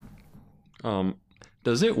Um,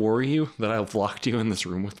 does it worry you that I've locked you in this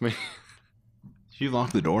room with me? Did you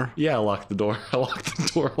lock the door? Yeah, I locked the door. I locked the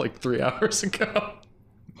door like 3 hours ago.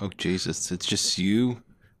 Oh, Jesus. It's just you,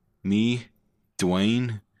 me,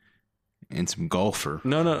 Dwayne, and some golfer.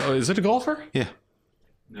 No. Is it a golfer? Yeah.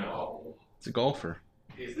 No. It's a golfer.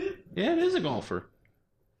 Is it? Yeah, it is a golfer.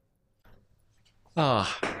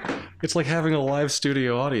 It's like having a live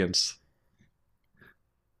studio audience.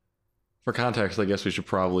 For context, I guess we should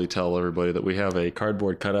probably tell everybody that we have a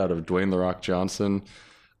cardboard cutout of Dwayne "The Rock" Johnson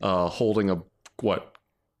holding a,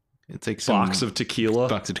 It's like box of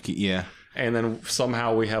tequila. Yeah. And then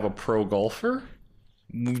somehow we have a pro golfer?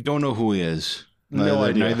 We don't know who he is. No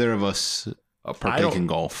idea. Neither of us partake in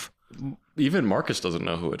golf. Even Marcus doesn't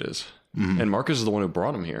know who it is. Mm-hmm. And Marcus is the one who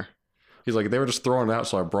brought him here. He's like, they were just throwing it out,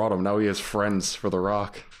 so I brought him. Now he has friends for The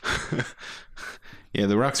Rock. Yeah,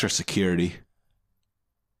 The Rock's our security.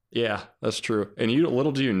 Yeah, that's true. And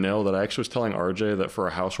little do you know that I actually was telling RJ that for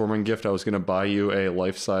a housewarming gift, I was going to buy you a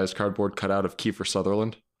life-size cardboard cutout of Kiefer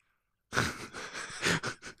Sutherland.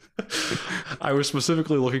 I was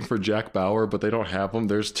specifically looking for Jack Bauer, but they don't have them.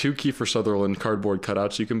 There's 2 Kiefer Sutherland cardboard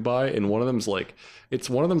cutouts you can buy, and one of them's like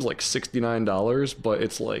 $69, but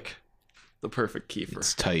it's like the perfect Kiefer.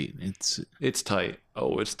 It's tight. It's tight.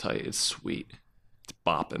 Oh, it's tight. It's sweet. It's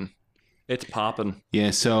bopping. It's popping.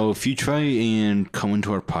 Yeah, so if you try and come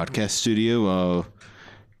into our podcast studio,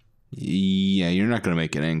 yeah, you're not going to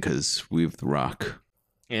make it in because we have The Rock.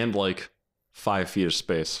 And like 5 feet of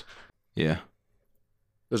space. Yeah.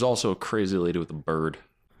 There's also a crazy lady with a bird.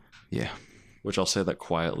 Yeah. Which I'll say that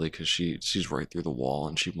quietly because she's right through the wall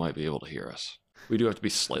and she might be able to hear us. We do have to be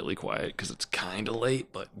slightly quiet because it's kind of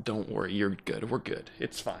late, but don't worry, you're good. We're good.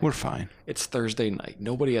 It's fine. We're fine. It's Thursday night.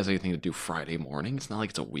 Nobody has anything to do Friday morning. It's not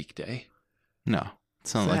like it's a weekday. No.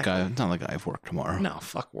 It's not like I have work tomorrow. No,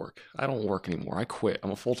 fuck work. I don't work anymore. I quit.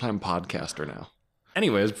 I'm a full-time podcaster now.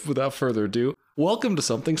 Anyways, without further ado, welcome to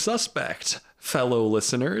Something Suspect, fellow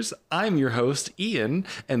listeners. I'm your host, Ian,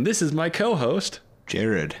 and this is my co-host,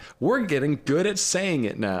 Jared. We're getting good at saying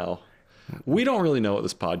it now. We don't really know what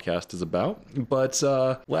this podcast is about, but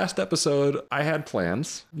last episode, I had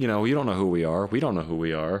plans. You don't know who we are. We don't know who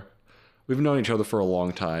we are. We've known each other for a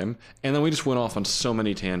long time, and then we just went off on so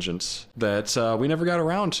many tangents that we never got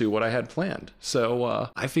around to what I had planned. So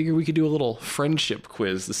I figured we could do a little friendship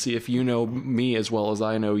quiz to see if you know me as well as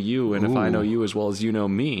I know you, and if I know you as well as you know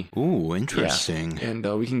me. Ooh, interesting. Yeah.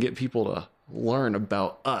 And we can get people to learn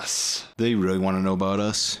about us. They really want to know about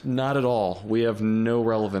us? Not at all. We have no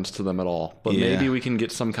relevance to them at all. But maybe we can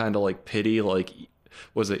get some kind of like pity, like,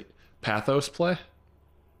 was it Pathos play?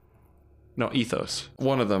 No, Ethos.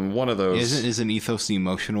 One of those. Isn't Ethos the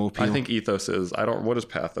emotional appeal? I think Ethos is. What is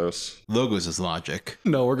Pathos? Logos is logic.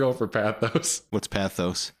 No, we're going for Pathos. What's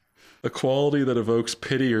Pathos? A quality that evokes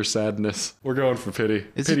pity or sadness. We're going for pity.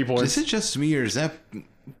 Pity points. Is it just me or is that...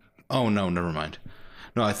 Oh, no, never mind.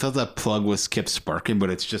 No, I thought that plug kept sparking, but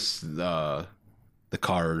it's just the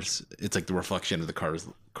cars. It's like the reflection of the car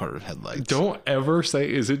headlights. Don't ever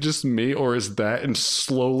say, is it just me or is that, and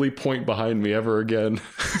slowly point behind me ever again.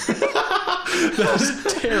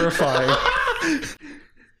 That's terrifying.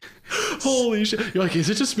 Holy shit. You're like, is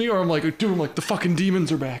it just me? Or I'm like, dude, the fucking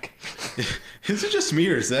demons are back. Is it just me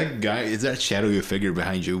or is that shadowy figure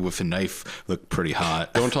behind you with a knife look pretty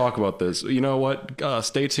hot? Don't talk about this. You know what?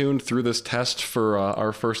 Stay tuned through this test for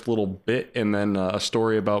our first little bit, and then a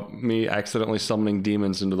story about me accidentally summoning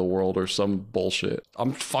demons into the world or some bullshit.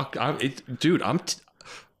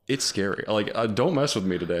 It's scary. Don't mess with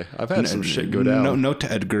me today. I've had some shit go down. No, note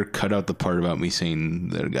to Edgar, cut out the part about me saying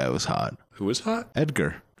that a guy was hot. Who is hot?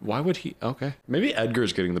 Edgar. Why would he? Okay. Maybe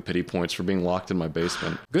Edgar's getting the pity points for being locked in my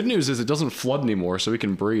basement. Good news is it doesn't flood anymore, so we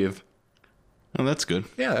can breathe. Oh, that's good.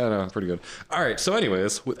 Yeah, I know, pretty good. All right, so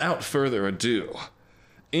anyways, without further ado,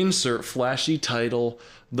 insert flashy title,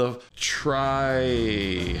 the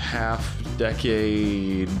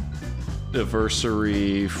half-decade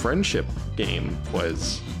anniversary friendship game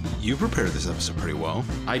quiz. You prepared this episode pretty well.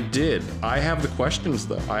 I did. I have the questions,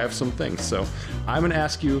 though. I have some things. So I'm going to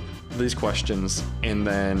ask you these questions, and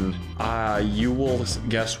then you will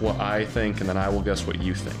guess what I think, and then I will guess what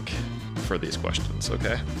you think for these questions,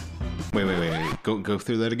 okay? Wait. Go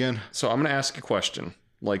through that again. So I'm going to ask a question.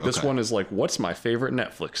 This one is what's my favorite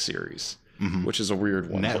Netflix series? Mm-hmm. Which is a weird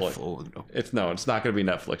one. It's not going to be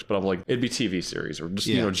Netflix, but it'd be TV series or just,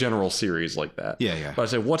 general series like that. Yeah. But I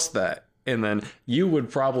say, what's that? And then you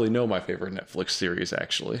would probably know my favorite Netflix series,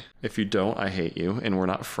 actually. If you don't, I hate you, and we're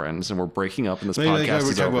not friends, and we're breaking up, and this podcast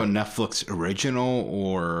we're is talking over. about Netflix original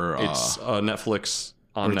or... It's Netflix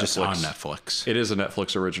on Netflix. Just on Netflix? It is a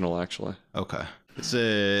Netflix original, actually. Okay. Is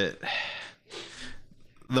it...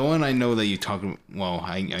 The one I know that you talk. Well,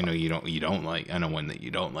 I know you don't like. I know one that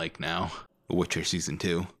you don't like now. The Witcher season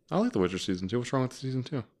 2. I like The Witcher season 2. What's wrong with season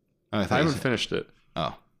 2? I I haven't finished it.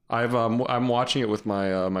 Oh, I'm watching it with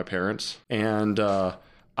my my parents, and I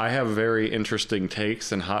have very interesting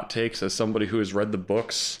takes and hot takes as somebody who has read the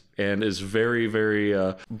books and is very,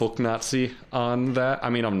 very book Nazi on that. I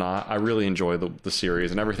mean, I'm not. I really enjoy the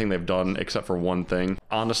series, and everything they've done, except for one thing,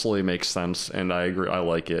 honestly makes sense, and I agree. I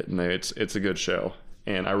like it, and it's a good show,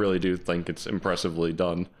 and I really do think it's impressively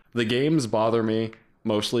done. The games bother me.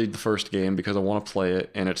 Mostly the first game because I want to play it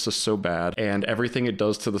and it's just so bad, and everything it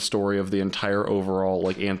does to the story of the entire overall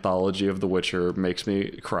like anthology of The Witcher makes me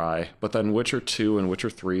cry. But then Witcher 2 and Witcher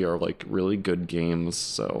 3 are like really good games,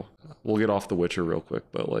 so we'll get off The Witcher real quick,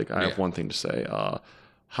 but like I have one thing to say.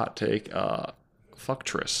 Hot take, fuck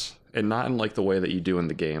Triss. And not in like the way that you do in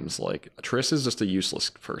the games. Like Triss is just a useless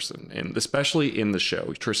person, and especially in the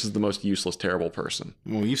show, Triss is the most useless, terrible person.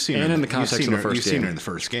 well, you've seen And her in the context of the first You've seen game. her in the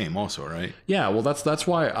first game, also, right? Yeah, well, that's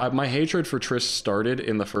why my hatred for Triss started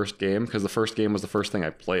in the first game, because the first game was the first thing I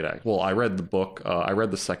played. Well, I read the book. I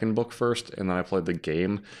read the second book first, and then I played the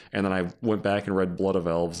game, and then I went back and read Blood of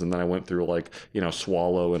Elves, and then I went through like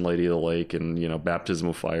Swallow and Lady of the Lake, and Baptism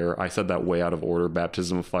of Fire. I said that way out of order: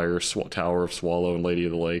 Baptism of Fire, Tower of Swallow, and Lady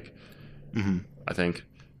of the Lake. I think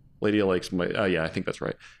Lady of Lake's yeah, I think that's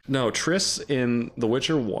right. No, Triss in The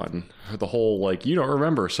Witcher 1, the whole like you don't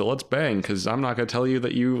remember, so let's bang because I'm not going to tell you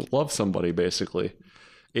that you love somebody, basically,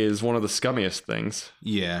 is one of the scummiest things.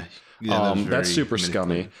 Yeah. That's super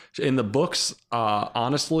scummy. In the books,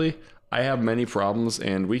 honestly, I have many problems,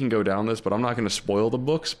 and we can go down this, but I'm not going to spoil the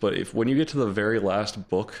books. But when you get to the very last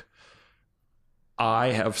book,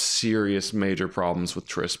 I have serious major problems with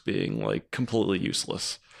Triss being like completely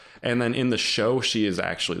useless. And then in the show, she is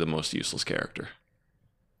actually the most useless character.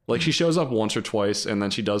 Like she shows up once or twice, and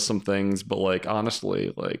then she does some things, but like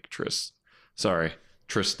honestly, like Triss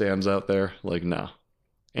stands out there. Like no,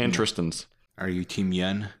 and Tristan's. Are you Team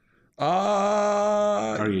Yen?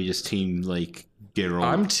 Uh, Or are you just Team like Geralt?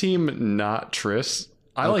 I'm team not Triss.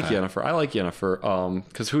 I like Yennefer. I like Yennefer.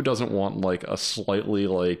 Because who doesn't want like a slightly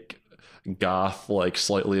like goth, like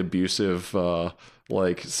slightly abusive,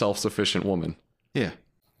 like self-sufficient woman? Yeah.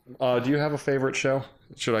 Do you have a favorite show?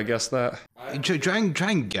 Should I guess that? Try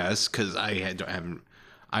and guess, because I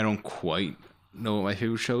don't quite know what my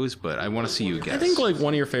favorite show is, but I want to see you guess. I think like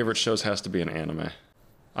one of your favorite shows has to be an anime.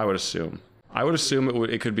 I would assume.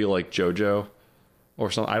 It could be like JoJo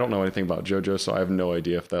or something. I don't know anything about JoJo, so I have no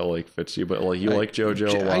idea if that like fits you. But like you like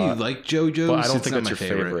JoJo a lot. I like JoJo, but I don't think that's your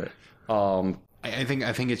favorite. I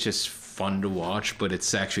think it's just fun to watch, but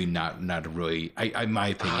it's actually not really. In my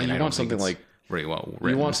opinion, You I want don't think something it's like very well you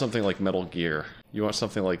written. want something like Metal Gear. You want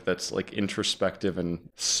something like that's like introspective and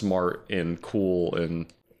smart and cool, and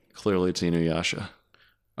clearly it's Inuyasha.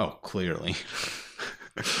 Oh, clearly.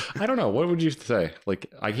 I don't know. What would you say?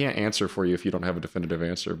 Like, I can't answer for you if you don't have a definitive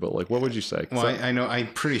answer, but like, what would you say? Well, I know. I'm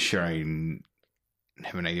pretty sure I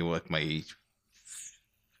have an idea what my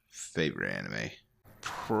favorite anime.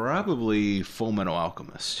 Probably Full Metal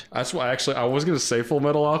Alchemist. That's why actually I was gonna say Full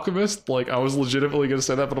Metal Alchemist. Like, I was legitimately gonna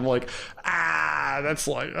say that, but I'm like, that's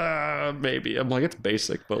like maybe. I'm like, it's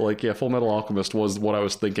basic, but like, yeah, Full Metal Alchemist was what I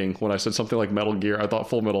was thinking when I said something like Metal Gear. I thought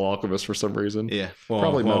Full Metal Alchemist for some reason. Yeah,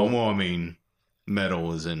 Probably Metal. Well, I mean,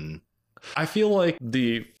 Metal is in. I feel like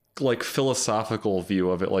the like philosophical view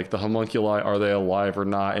of it, like the homunculi, are they alive or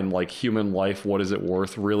not, and like human life, what is it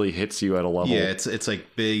worth, really hits you at a level. Yeah, it's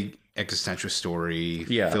like big existential story.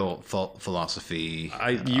 Yeah. Philosophy.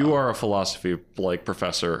 You are a philosophy like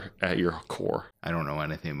professor at your core. I don't know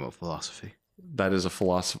anything about philosophy. That is a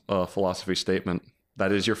philosophy statement.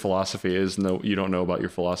 That is your philosophy. You don't know about your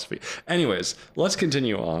philosophy. Anyways, let's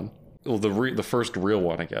continue on. Well, the first real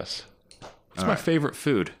one, I guess. What's my favorite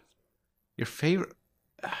food? Your favorite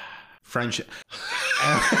French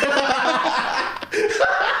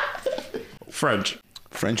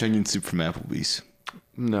onion soup from Applebee's.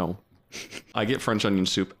 No. I get French onion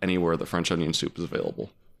soup anywhere that French onion soup is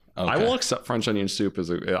available. Okay. I will accept French onion soup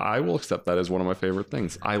I will accept that as one of my favorite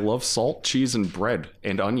things. I love salt, cheese, and bread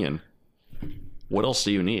and onion. What else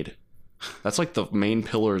do you need? That's like the main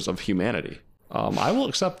pillars of humanity. I will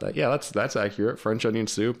accept that. Yeah, that's accurate. French onion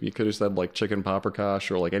soup. You could have said like chicken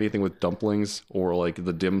paprikash or like anything with dumplings or like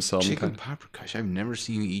the dim sum. Chicken paprikash. I've never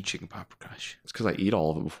seen you eat chicken paprikash. It's because I eat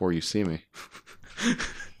all of it before you see me.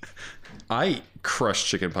 I crush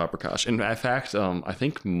chicken paprikash. In fact, I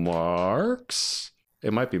think Mark's.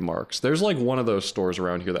 It might be Mark's. There's like one of those stores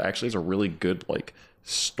around here that actually has a really good like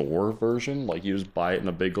store version. Like you just buy it in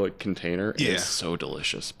a big like container. And it's so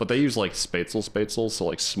delicious. But they use like spätzle, so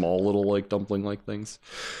like small little like dumpling like things.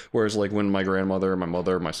 Whereas like when my grandmother, my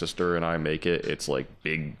mother, my sister, and I make it, it's like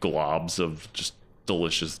big globs of just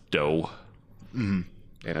delicious dough. And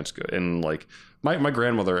it's good. And like my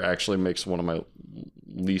grandmother actually makes one of my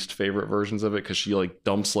least favorite versions of it because she like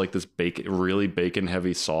dumps like this really bacon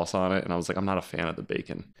heavy sauce on it, and I was like, I'm not a fan of the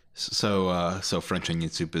bacon. So French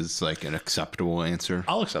onion soup is like an acceptable answer.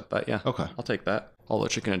 I'll accept that. Yeah. Okay. I'll take that. All the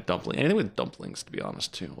chicken and dumpling. Anything with dumplings, to be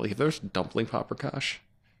honest, too. Like if there's dumpling paprikash,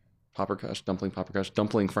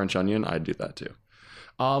 dumpling French onion, I'd do that too.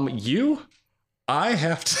 I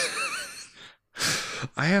have to.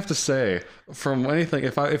 I have to say, from anything,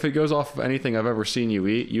 if it goes off of anything I've ever seen you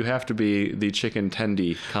eat, you have to be the chicken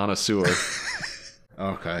tendy connoisseur.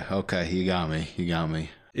 Okay, you got me.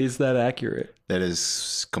 Is that accurate? That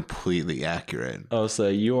is completely accurate. Oh, so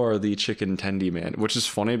you are the chicken tendy man, which is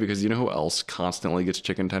funny because you know who else constantly gets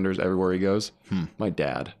chicken tenders everywhere he goes? My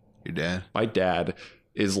dad. Your dad? My dad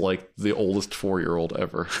is like the oldest 4-year-old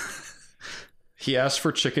ever. He asks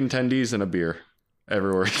for chicken tendies and a beer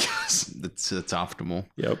everywhere he goes. That's optimal.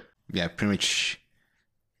 Yep. Yeah, pretty much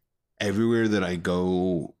everywhere that I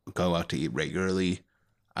go out to eat regularly,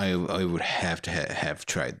 I would have to have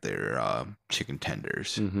tried their chicken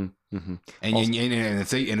tenders. And if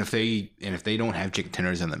they don't have chicken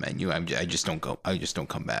tenders on the menu, I just don't go. I just don't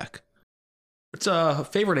come back. What's a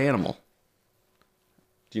favorite animal?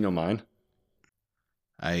 Do you know mine?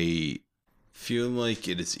 I feel like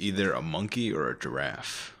it is either a monkey or a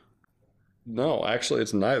giraffe. No, actually,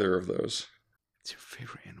 it's neither of those. What's your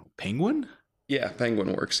favorite animal? Penguin? Yeah,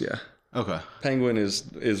 penguin works, yeah. Okay. Penguin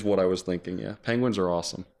is what I was thinking, yeah. Penguins are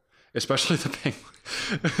awesome. Especially the penguin.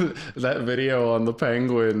 That video on the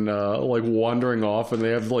penguin like wandering off, and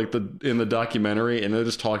they have like in the documentary, and they're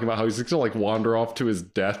just talking about how he's gonna like wander off to his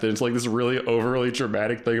death, and it's like this really overly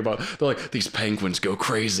dramatic thing about they're like, these penguins go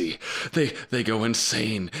crazy. They go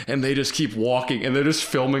insane, and they just keep walking, and they're just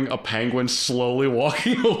filming a penguin slowly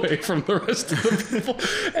walking away from the rest of the people.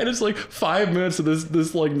 And it's like 5 minutes of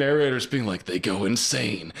this like narrator's being like, they go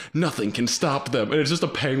insane. Nothing can stop them. And it's just a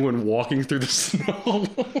penguin walking through the snow.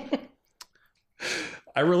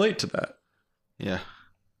 I relate to that. Yeah.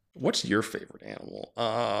 What's your favorite animal?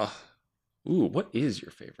 What is your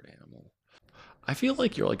favorite animal? I feel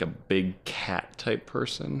like you're like a big cat type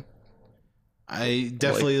person. I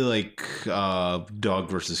definitely like dog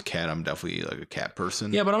versus cat. I'm definitely like a cat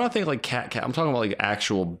person. Yeah, but I'm not thinking like cat. I'm talking about like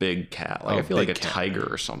actual big cat. Like I feel like a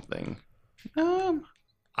tiger or something.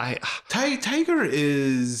 Tiger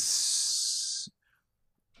is.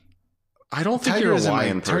 I don't think you're a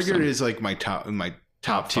lion person. Tiger is like my top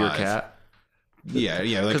tier 5. cat. Yeah.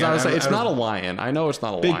 Because I was like, it's not a lion. I know it's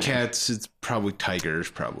not a lion. Big cats, it's probably tigers.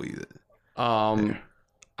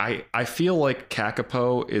 I feel like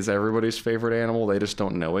kakapo is everybody's favorite animal. They just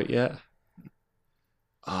don't know it yet.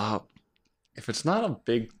 If it's not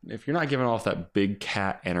if you're not giving off that big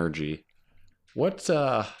cat energy, what's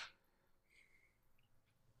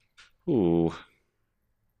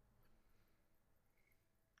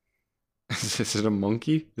Is it a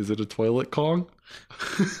monkey? Is it a toilet Kong?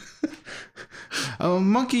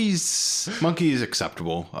 Monkey is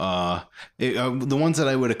acceptable. The ones that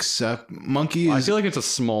I would accept, monkey is... I feel like it's a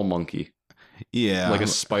small monkey. Yeah. Like a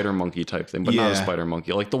spider monkey type thing, but not a spider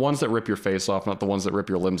monkey. Like the ones that rip your face off, not the ones that rip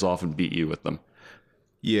your limbs off and beat you with them.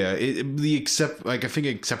 Yeah, I think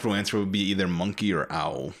an acceptable answer would be either monkey or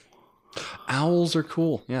owl. Owls are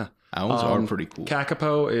cool, yeah. Owls are pretty cool.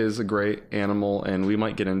 Kakapo is a great animal, and we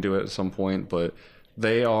might get into it at some point, but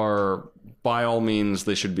they are, by all means,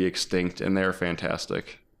 they should be extinct, and they're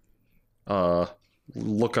fantastic.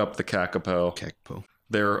 Look up the kakapo.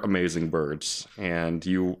 They're amazing birds, and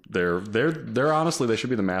they're honestly, they should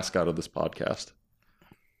be the mascot of this podcast.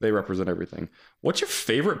 They represent everything. What's your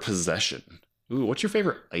favorite possession? Ooh, what's your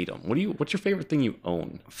favorite item? What's your favorite thing you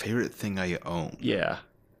own? Favorite thing I own? Yeah.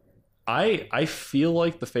 I feel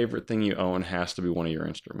like the favorite thing you own has to be one of your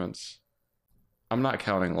instruments. I'm not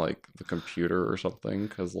counting like the computer or something,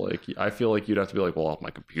 because like I feel like you'd have to be like, well, my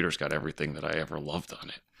computer's got everything that I ever loved on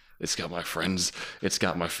it. It's got my friends, it's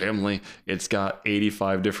got my family, it's got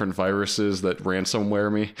 85 different viruses that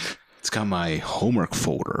ransomware me. It's got my homework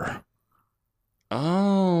folder.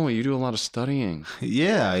 Oh, you do a lot of studying.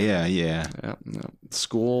 Yeah.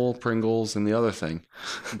 School, Pringles, and the other thing.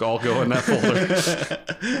 All go in that folder.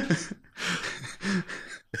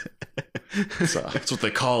 So, that's what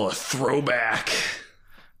they call a throwback.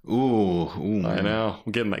 Ooh. I know.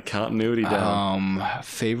 I'm getting that continuity down.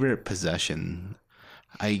 Favorite possession.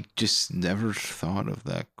 I just never thought of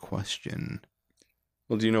that question.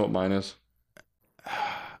 Well, do you know what mine is?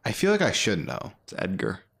 I feel like I should know. It's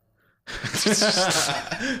Edgar.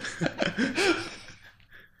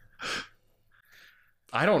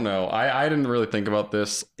 I don't know. I didn't really think about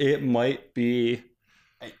this. It might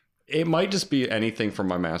just be anything from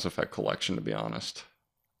my Mass Effect collection, to be honest.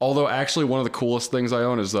 Although, actually, one of the coolest things I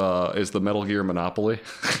own is the Metal Gear Monopoly.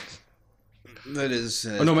 That is.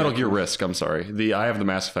 Metal Gear Risk. I'm sorry. I have the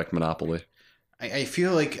Mass Effect Monopoly. I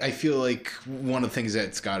feel like one of the things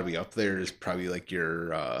that's got to be up there is probably like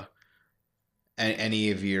your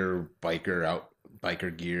any of your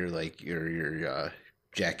biker gear, like your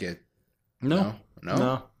jacket. No.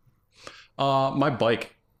 My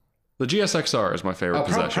bike. The GSXR is my favorite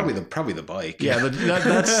possession. Probably the bike. Yeah,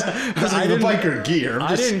 that's like the biker gear.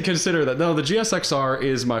 I didn't consider that. No, the GSXR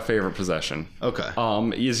is my favorite possession. Okay.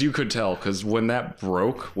 As you could tell, because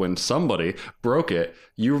when somebody broke it,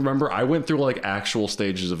 you remember I went through like actual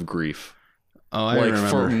stages of grief. Oh, I remember.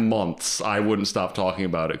 For months, I wouldn't stop talking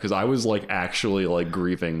about it because I was like actually like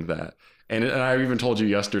grieving that. And I even told you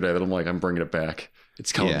yesterday that I'm bringing it back.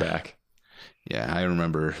 It's coming back. Yeah, I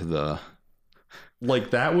remember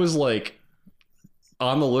like that was like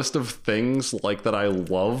on the list of things like that I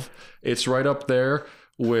love. It's right up there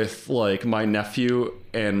with like my nephew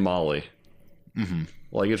and Molly. Mm-hmm.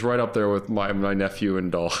 Like it's right up there with my nephew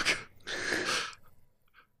and dog.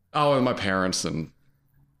 Oh, and my parents and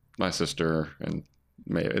my sister, and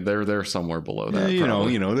maybe they're somewhere below that. You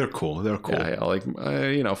know, they're cool. They're cool. Yeah, like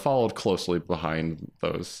followed closely behind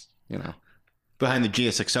those. Behind the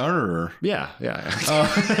GSXR, or yeah.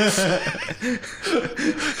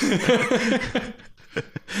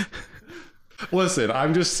 Listen,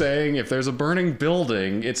 I'm just saying, if there's a burning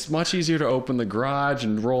building, it's much easier to open the garage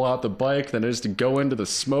and roll out the bike than it is to go into the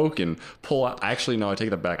smoke and pull out. Actually, no, I take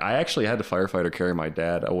that back. I actually had the firefighter carry my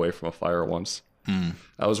dad away from a fire once.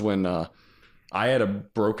 That was when I had a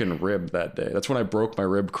broken rib that day. That's when I broke my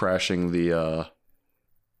rib crashing the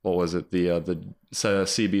what was it? The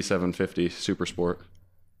CB750 Super Sport.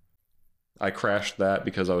 I crashed that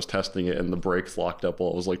because I was testing it and the brakes locked up while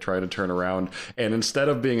it was like trying to turn around. And instead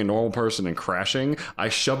of being a normal person and crashing, I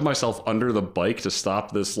shoved myself under the bike to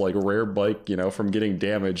stop this like rare bike, from getting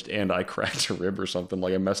damaged. And I cracked a rib or something.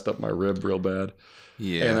 Like I messed up my rib real bad.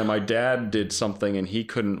 Yeah. And then my dad did something and he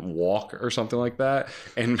couldn't walk or something like that.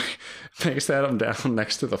 And they sat him down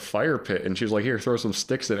next to the fire pit and she was like, here, throw some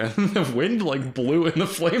sticks in it. And the wind like blew and the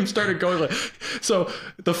flame started going so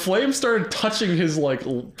the flame started touching his like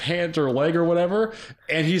pant or leg or whatever.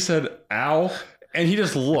 And he said, ow. And he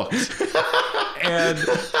just looked. And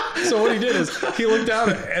so what he did is he looked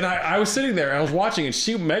down and I was sitting there and I was watching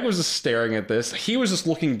and Meg was just staring at this. He was just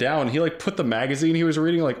looking down. He like put the magazine he was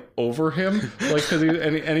reading like over him, like cause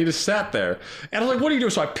he just sat there. And I was like, what are you doing?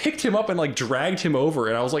 So I picked him up and like dragged him over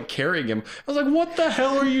and I was like carrying him. I was like, what the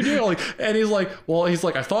hell are you doing? And he's like,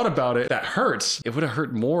 I thought about it. That hurts. It would have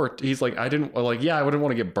hurt more. He's like, I wouldn't want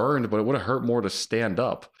to get burned, but it would have hurt more to stand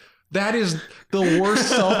up. That is the worst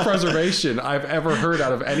self-preservation I've ever heard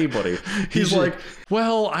out of anybody. He's like,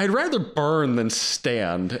 well, I'd rather burn than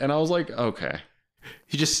stand. And I was like, okay.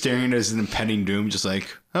 He's just staring at his impending doom, just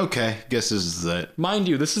like, okay, guess this is it. Mind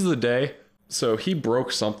you, this is the day. So he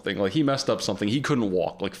broke something, like he messed up something. He couldn't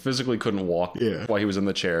walk, like physically couldn't walk while he was in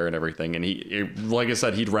the chair and everything. And like I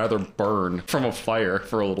said, he'd rather burn from a fire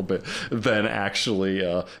for a little bit than actually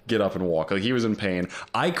get up and walk. Like he was in pain.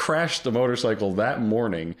 I crashed the motorcycle that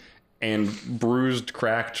morning and bruised,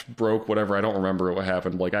 cracked, broke, whatever. I don't remember what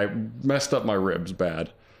happened. Like I messed up my ribs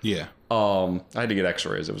bad. Yeah. I had to get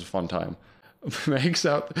x-rays. It was a fun time. Meg's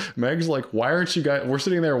like, why aren't you guys, we're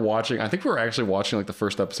sitting there watching, I think we were actually watching like the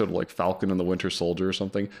first episode of like Falcon and the Winter Soldier or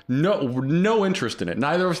something. No interest in it.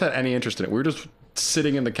 Neither of us had any interest in it. We were just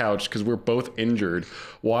sitting in the couch because we were both injured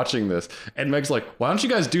watching this. And Meg's like, why don't you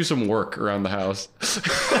guys do some work around the house?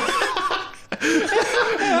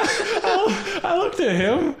 I looked at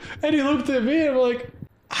him and he looked at me and I'm like,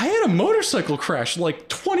 I had a motorcycle crash like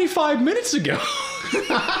 25 minutes ago.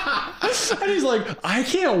 And he's like, I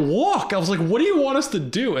can't walk. I was like, what do you want us to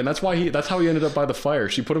do? And that's how he ended up by the fire.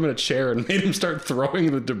 She put him in a chair and made him start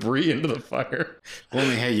throwing the debris into the fire. Well,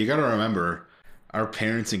 hey, you got to remember, our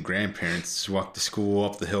parents and grandparents walked to school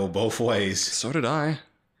up the hill both ways. So did I.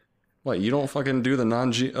 What, you don't fucking do the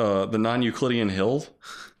non-Euclidean hill?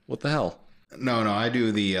 What the hell? No, I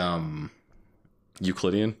do the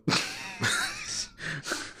Euclidean.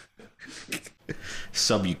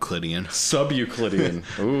 Sub-Euclidean.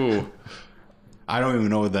 Ooh. I don't even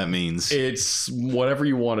know what that means. It's whatever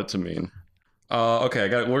you want it to mean. Okay,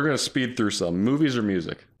 we're going to speed through some. Movies or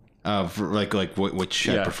music? Which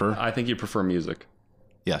I prefer? I think you prefer music.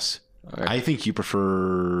 Yes. Right. I think you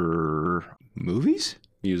prefer movies?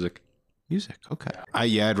 Music. Music. Okay.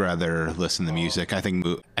 I'd rather listen to music. I think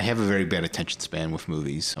I have a very bad attention span with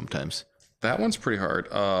movies sometimes. That one's pretty hard.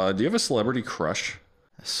 Do you have a celebrity crush?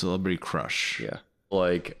 A celebrity crush. Yeah.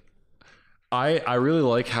 Like, I really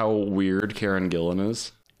like how weird Karen Gillan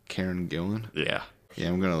is. Karen Gillan? Yeah. Yeah,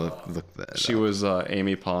 I'm going to look that She up. was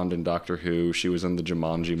Amy Pond in Doctor Who. She was in the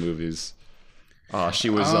Jumanji movies. She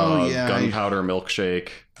was Gunpowder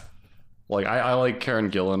Milkshake. Like, I like Karen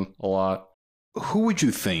Gillan a lot. Who would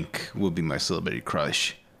you think would be my celebrity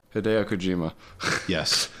crush? Hideo Kojima.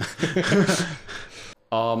 Yes.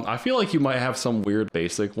 I feel like you might have some weird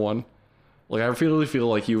basic one. Like, I really feel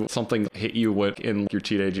like something hit you in your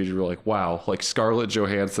teenage years. You were like, wow, like Scarlett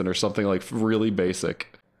Johansson or something like really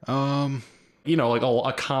basic. You know, like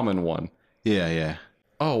a common one. Yeah.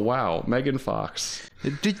 Oh wow, Megan Fox.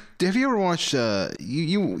 Have you ever watched?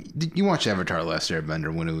 You watched Avatar: Last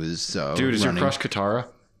Airbender when it was? Dude, is running? your crush Katara?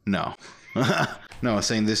 No, no. I was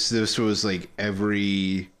saying this was like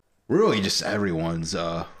really just everyone's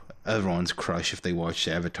crush if they watched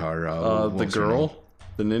Avatar. The girl,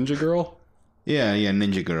 the ninja girl. Yeah,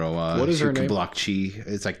 Ninja Girl. What is her name? Block Chi.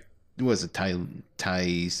 It's like, what was it?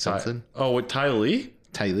 Tai something? Ty Lee?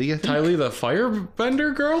 Tai Lee, I think? Ty Lee, the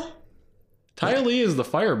firebender girl? Ty Lee is the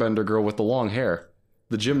firebender girl with the long hair.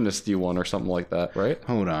 The gymnasty one or something like that, right?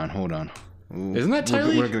 Hold on. Ooh, isn't that Ty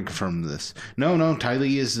Lee? We're going to confirm this. No, Ty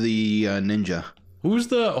Lee is the ninja.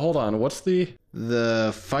 Hold on, what's the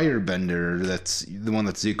firebender? That's the one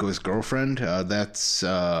that's Zuko's girlfriend. That's,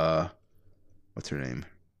 what's her name?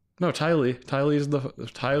 No, Ty Lee. Ty Lee is the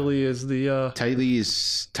Ty Lee is the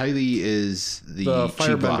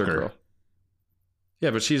firebender girl.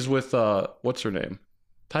 Yeah, but she's with what's her name?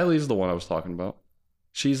 Ty Lee's the one I was talking about.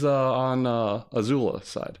 She's on Azula's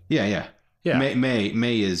side. Yeah. May is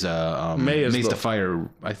May's the fire.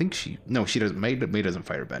 I think she doesn't. May doesn't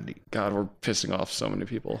firebend. God, we're pissing off so many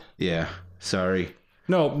people. Yeah, sorry.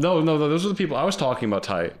 No. Those are the people I was talking about.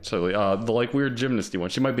 The like weird gymnasty one.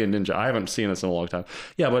 She might be a ninja. I haven't seen this in a long time.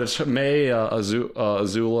 Yeah, but it's May,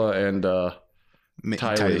 Azula, and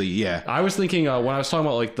Ty Lee. Yeah. I was thinking when I was talking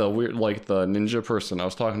about like the weird, like the ninja person. I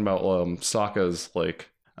was talking about Sokka's like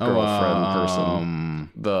girlfriend person.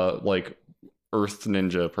 The like Earth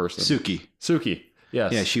ninja person. Suki.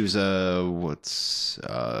 Yes. Yeah, she was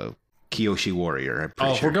Kyoshi Warrior. I'm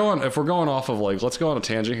pretty sure. If we're going off of like, let's go on a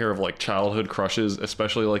tangent here of like childhood crushes,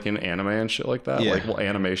 especially like in anime and shit like that, like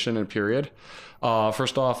animation and period.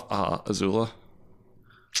 First off, Azula.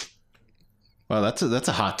 Wow, that's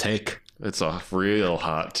a hot take. It's a real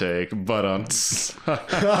hot take, but Azula.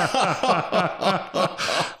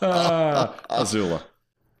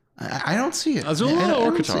 I don't see it. Azula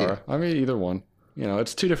or Katara. I mean, either one. You know,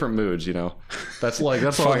 it's two different moods. You know, that's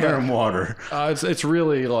fire and water. It's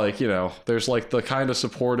really like, you know, there's like the kind of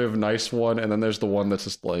supportive, nice one, and then there's the one that's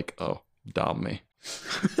just like, oh, dom me.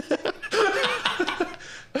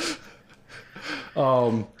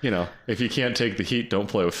 You know, if you can't take the heat, don't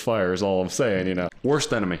play with fire is all I'm saying. You know,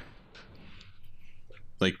 worst enemy.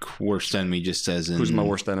 Like worst enemy, just as in who's my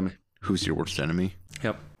worst enemy? Who's your worst enemy?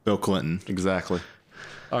 Yep, Bill Clinton. Exactly.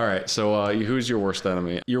 All right, so who's your worst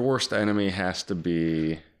enemy? Your worst enemy has to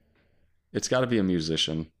be... It's got to be a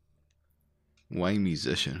musician. Why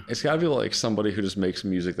musician? It's got to be like somebody who just makes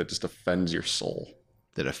music that just offends your soul.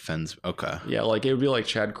 That offends... Okay. Yeah, like it would be like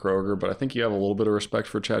Chad Kroeger, but I think you have a little bit of respect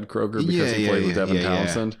for Chad Kroeger because he played with Devin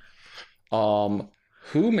Townsend.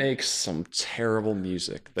 Who makes some terrible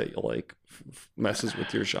music that like messes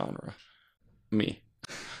with your genre? Me.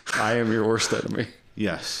 I am your worst enemy.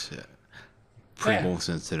 Yes. Previous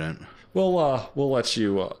incident. We'll let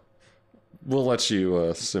you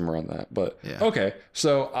simmer on that. But yeah. Okay,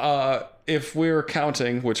 so if we're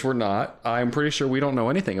counting, which we're not, I'm pretty sure we don't know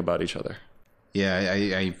anything about each other. Yeah,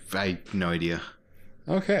 I have no idea.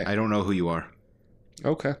 Okay. I don't know who you are.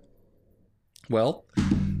 Okay. Well,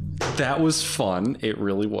 that was fun. It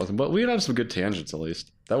really wasn't, but we had some good tangents at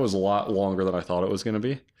least. That was a lot longer than I thought it was going to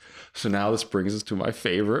be. So now this brings us to my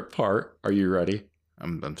favorite part. Are you ready?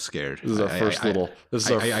 I'm scared. This is our first little.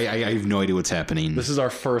 I have no idea what's happening. This is our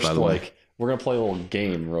first like. We're gonna play a little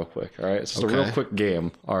game real quick. All right, it's just a real quick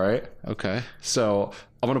game. All right. Okay. So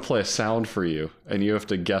I'm gonna play a sound for you, and you have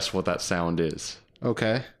to guess what that sound is.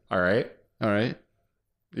 Okay. All right. All right.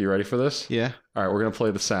 You ready for this? Yeah. All right. We're gonna play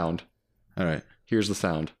the sound. All right. Here's the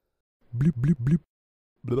sound. Bloop bloop bloop.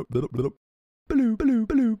 Bloop bloop bloop. Bloop bloop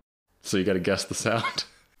bloop. So you got to guess the sound.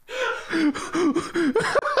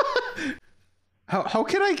 How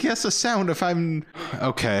can I guess a sound if I'm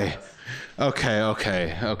okay? Okay.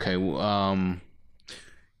 Do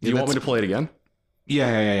you want me to play it again?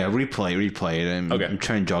 Yeah. Replay it. Okay. I'm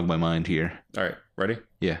trying to jog my mind here. All right. Ready?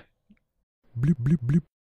 Yeah. Bloop bloop bloop.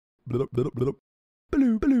 bloop, bloop, bloop.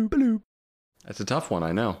 Bloop, bloop, bloop. That's a tough one,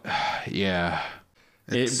 I know. Yeah.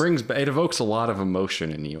 It evokes a lot of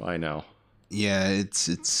emotion in you, I know. Yeah,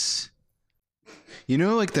 it's you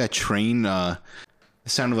know, like that train, the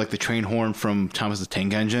sound of like the train horn from Thomas the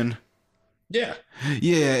Tank Engine. Yeah.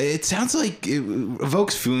 Yeah, it sounds like it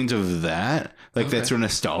evokes feelings of that, like that sort of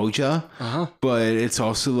nostalgia. But it's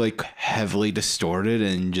also like heavily distorted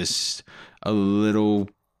and just a little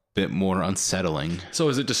bit more unsettling. So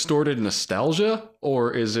is it distorted nostalgia,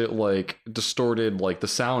 or is it like distorted, like the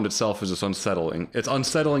sound itself is just unsettling? It's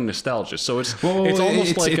unsettling nostalgia. So it's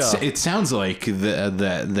almost it sounds like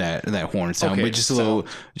that horn sound, Okay, but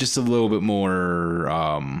just a little bit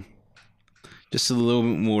more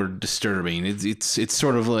disturbing. It's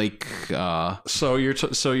sort of like So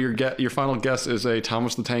your final guess is a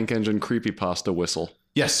Thomas the Tank Engine creepypasta whistle.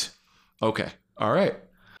 yes. Okay. All right.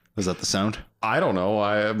 Was that the sound? I don't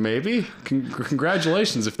know. Maybe.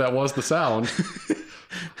 Congratulations if that was the sound.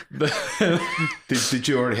 Did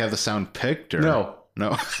you already have the sound picked? Or? No.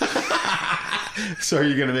 So are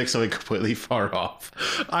you gonna make something completely far off?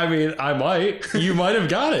 I mean, I might. You might have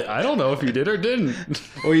got it. I don't know if you did or didn't.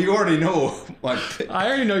 Well, you already know what. I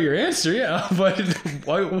already know your answer, yeah. But that's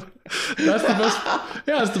the best.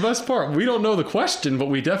 Yeah, that's the best part. We don't know the question, but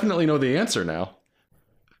we definitely know the answer now.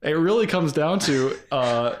 It really comes down to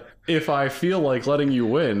if I feel like letting you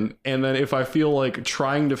win, and then if I feel like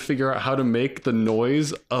trying to figure out how to make the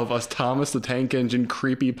noise of a Thomas the Tank Engine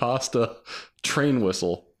creepypasta train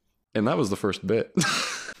whistle. And that was the first bit.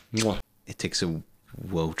 It takes a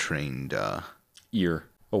well-trained ear.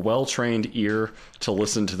 A well-trained ear to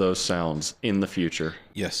listen to those sounds in the future.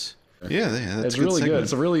 Yes. Yeah, that's It's a good really segment.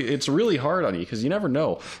 good. It's really hard on you because you never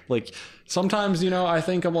know. Like sometimes, I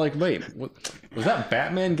think I'm like, wait, was that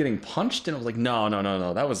Batman getting punched? And I was like,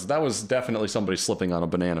 no. That was definitely somebody slipping on a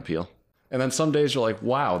banana peel. And then some days you're like,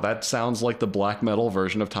 wow, that sounds like the black metal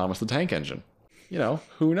version of Thomas the Tank Engine.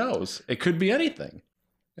 Who knows? It could be anything.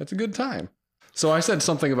 It's a good time. So I said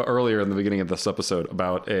something about earlier in the beginning of this episode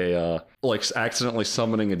about a accidentally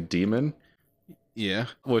summoning a demon. Yeah.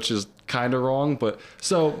 Which is kind of wrong, but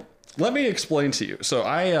so let me explain to you. So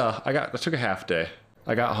I took a half day.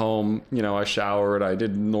 I got home, I showered, I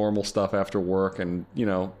did normal stuff after work and,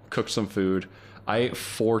 cooked some food. I ate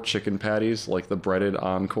 4 chicken patties, like the breaded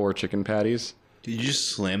Encore chicken patties. Did you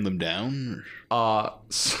just slam them down?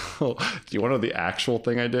 So do you want to know the actual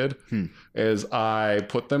thing I did? Is I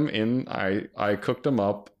put them in, I cooked them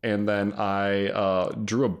up, and then I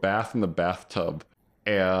drew a bath in the bathtub,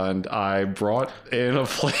 and I brought in a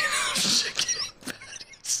plate of chicken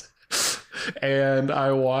patties, and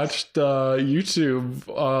I watched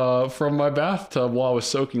YouTube from my bathtub while I was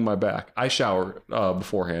soaking my back. I showered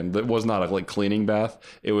beforehand. It was not a cleaning bath.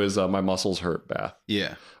 It was my muscles hurt bath.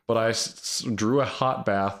 Yeah. But I drew a hot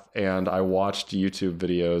bath and I watched YouTube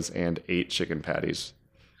videos and ate chicken patties.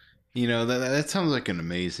 That sounds like an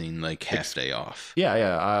amazing half day off. Yeah.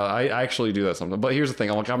 I actually do that sometimes. But here's the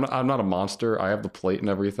thing: I'm not a monster. I have the plate and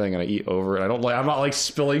everything, and I eat over it. I'm not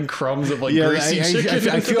spilling crumbs of greasy chicken.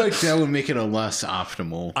 I feel like that would make it a less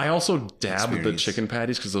optimal. I also dab the experience. chicken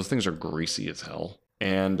patties because those things are greasy as hell.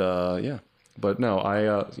 And yeah. But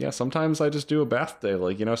no, sometimes I just do a bath day.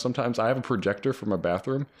 Sometimes I have a projector for my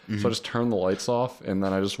bathroom. So I just turn the lights off and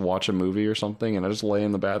then I just watch a movie or something and I just lay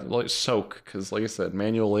in the bath, soak. Because like I said,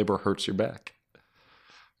 manual labor hurts your back.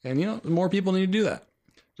 And more people need to do that.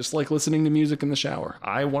 Just like listening to music in the shower.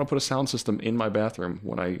 I want to put a sound system in my bathroom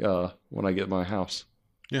when I get my house.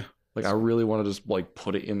 Yeah. I really want to just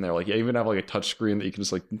put it in there. I even have a touch screen that you can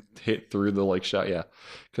just hit through the shot. Yeah.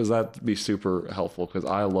 Cause that'd be super helpful. Cause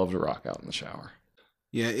I love to rock out in the shower.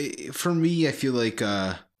 Yeah. For me, I feel like,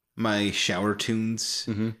 my shower tunes,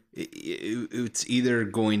 it's either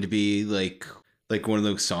going to be like one of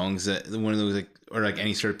those songs or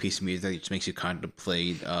any sort of piece of music that just makes you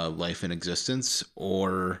contemplate, life and existence,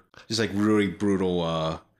 or just really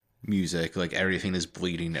brutal, music. Everything is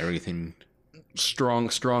bleeding, everything. Strong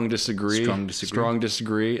disagree.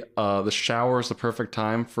 The shower is the perfect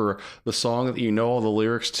time for the song that you know all the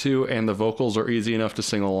lyrics to and the vocals are easy enough to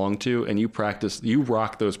sing along to, and you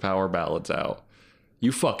rock those power ballads out.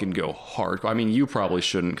 You fucking go hard. I mean, you probably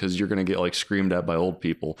shouldn't because you're going to get screamed at by old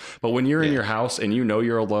people. But when you're in your house and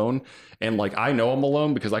you're alone, and I know I'm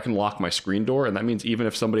alone because I can lock my screen door, and that means even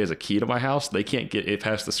if somebody has a key to my house, they can't get it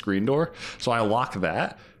past the screen door. So I lock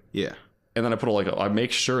that. Yeah. And then I put I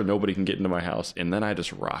make sure nobody can get into my house, and then I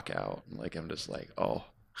just rock out. I'm just oh.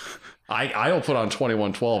 I'll put on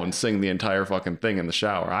 2112 and sing the entire fucking thing in the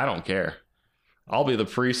shower. I don't care. I'll be the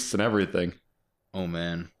priests and everything. Oh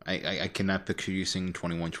man, I cannot picture you singing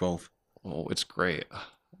 2112. Oh, it's great.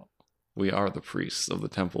 We are the priests of the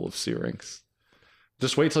Temple of Syrinx.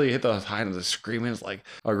 Just wait till you hit the height of the screaming. It's like,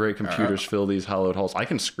 our great computers fill these hallowed halls. I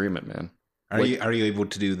can scream it, man. Are you able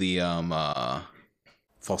to do the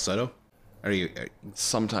falsetto?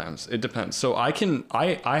 Sometimes it depends. So I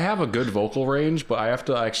have a good vocal range, but I have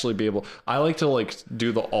to actually be able. I like to like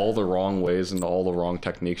do all the wrong ways and all the wrong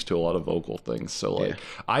techniques to a lot of vocal things. So like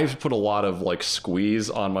I've put a lot of like squeeze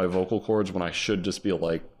on my vocal cords when I should just be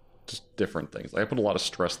like just different things. Like I put a lot of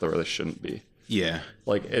stress there where they shouldn't be. Yeah,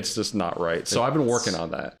 like it's just not right. So I've been working on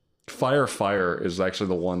that. Fire is actually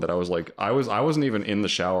the one that I was like I wasn't even in the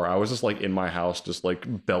shower. I was just like in my house, just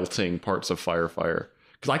like belting parts of Fire.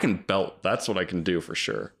 Because I can belt. That's what I can do for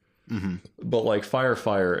sure. Mm-hmm. But like Fire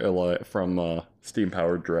from Steam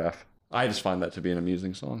Powered Giraffe, I just find that to be an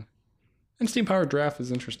amusing song. And Steam Powered Giraffe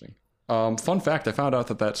is interesting. Fun fact, I found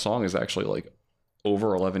out that song is actually like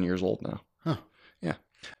over 11 years old now. Huh. Yeah.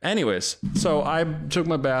 Anyways, so I took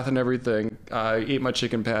my bath and everything. I ate my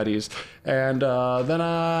chicken patties. And then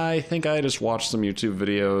I think I just watched some YouTube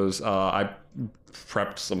videos. I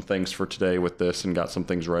prepped some things for today with this and got some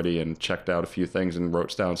things ready and checked out a few things and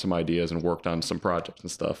wrote down some ideas and worked on some projects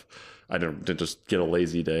and stuff. I didn't just get a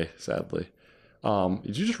lazy day, sadly.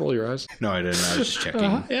 Did you just roll your eyes? No, I didn't. I was just checking.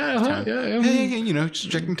 Yeah. Hey, just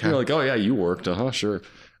checking time. You're like, oh yeah, you worked. Sure.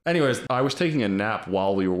 Anyways, I was taking a nap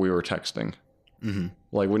while we were texting. Mm-hmm.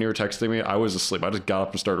 Like when you were texting me, I was asleep. I just got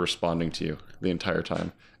up and started responding to you the entire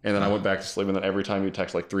time. And then I went back to sleep, and then every time you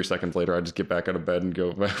text, like 3 seconds later, I just get back out of bed and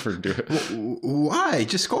go back for do it. Why?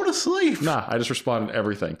 Just go to sleep. Nah, I just responded to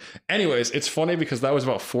everything. Anyways, it's funny because that was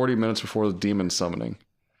about 40 minutes before the demon summoning.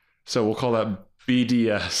 So we'll call that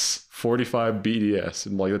BDS, 45 BDS,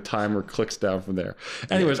 and like the timer clicks down from there.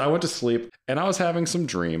 Anyways, I went to sleep, and I was having some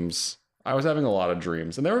dreams. I was having a lot of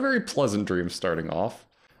dreams, and they were very pleasant dreams starting off.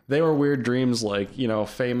 They were weird dreams like,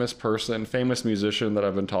 famous musician that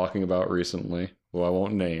I've been talking about recently, who I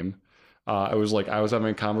won't name. It was like I was having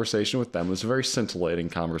a conversation with them. It was a very scintillating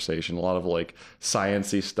conversation, a lot of like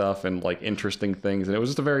sciencey stuff and like interesting things. And it was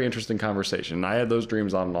just a very interesting conversation. And I had those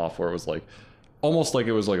dreams on and off where it was like almost like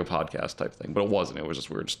it was like a podcast type thing, but it wasn't. It was just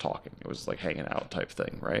we were just talking. It was just like hanging out type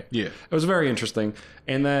thing, right? Yeah. It was very interesting.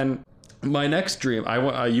 And then my next dream,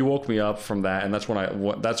 you woke me up from that, and that's when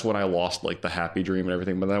I lost like the happy dream and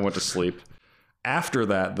everything. But then I went to sleep. After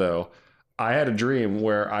that, though, I had a dream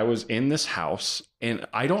where I was in this house, and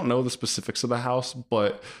I don't know the specifics of the house,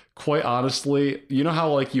 but quite honestly, you know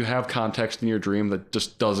how like you have context in your dream that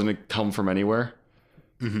just doesn't come from anywhere.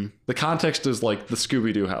 Mm-hmm. The context is like the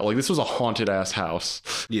Scooby-Doo house. Like this was a haunted ass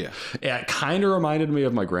house. Yeah, it kind of reminded me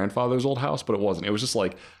of my grandfather's old house, but it wasn't. It was just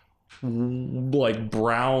like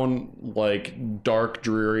brown, like dark,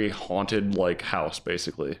 dreary, haunted like house,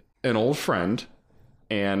 basically. An old friend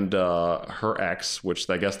and her ex, which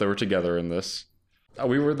I guess they were together in this.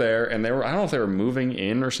 We were there, and I don't know if they were moving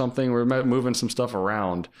in or something. We were moving some stuff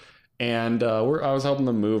around, and I was helping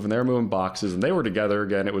them move, and they were moving boxes, and they were together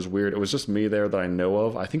again. It was weird. It was just me there that I know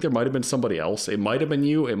of. I think there might have been somebody else. It might have been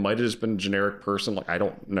you. It might have just been a generic person. Like I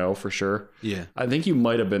don't know for sure. Yeah. I think you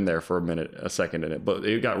might have been there for a second in it, but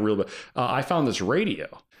it got real. I found this radio,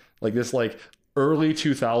 like this like early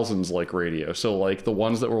 2000s like radio. So like the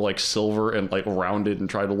ones that were like silver and like rounded and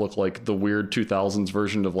tried to look like the weird 2000s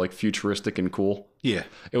version of like futuristic and cool. Yeah.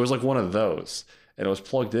 It was like one of those, and it was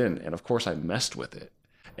plugged in, and of course I messed with it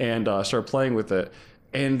and started playing with it.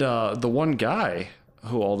 And the one guy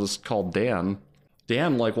who I'll just call Dan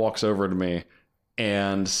like walks over to me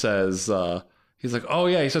and says, he's like, oh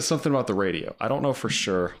yeah, he said something about the radio. I don't know for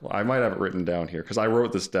sure. I might have it written down here because I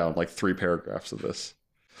wrote this down, like 3 paragraphs of this.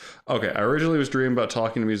 Okay, I originally was dreaming about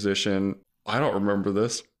talking to a musician. I don't remember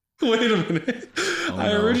this. Wait a minute.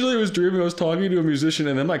 I originally was dreaming I was talking to a musician,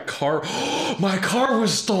 and then my car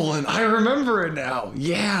was stolen. I remember it now.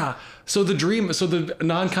 Yeah. So the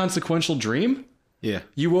non-consequential dream? Yeah.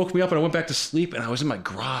 You woke me up and I went back to sleep, and I was in my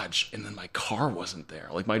garage, and then my car wasn't there.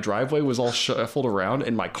 Like my driveway was all shuffled around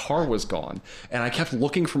and my car was gone. And I kept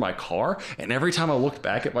looking for my car, and every time I looked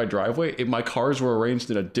back at my driveway, my cars were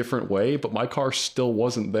arranged in a different way, but my car still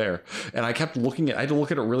wasn't there. And I kept I had to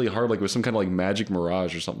look at it really hard, like it was some kind of like magic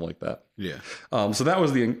mirage or something like that. Yeah. So that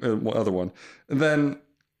was the other one. And then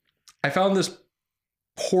I found this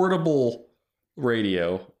portable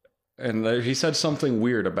radio, and he said something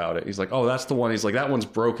weird about it. He's like, oh, that's the one. He's like, that one's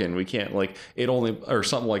broken. We can't like it only, or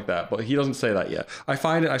something like that. But he doesn't say that yet. I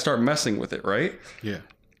find it, I start messing with it, right? Yeah.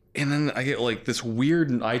 And then I get like this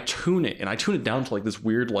weird, I tune it down to like this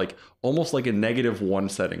weird, like almost like a -1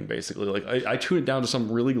 setting, basically. Like I tune it down to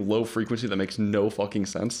some really low frequency that makes no fucking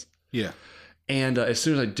sense. Yeah. And as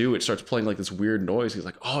soon as I do, it starts playing like this weird noise. He's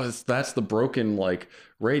like, oh, that's the broken like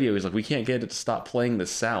radio. He's like, we can't get it to stop playing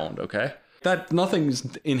this sound, okay? That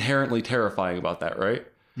nothing's inherently terrifying about that, right?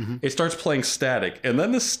 Mm-hmm. It starts playing static, and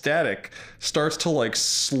then the static starts to like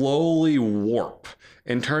slowly warp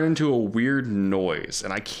and turn into a weird noise.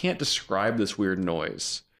 And I can't describe this weird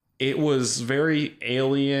noise. It was very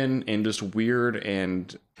alien and just weird,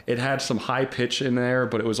 and it had some high pitch in there,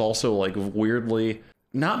 but it was also like weirdly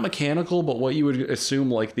not mechanical, but what you would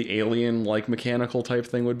assume like the alien like mechanical type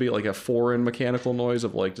thing would be, like a foreign mechanical noise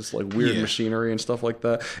of like just like weird machinery and stuff like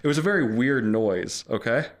that. It was a very weird noise.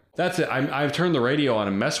 Okay. That's it. I've turned the radio on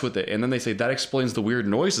and messed with it. And then they say that explains the weird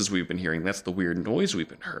noises we've been hearing. That's the weird noise we've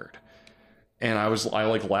been heard. And I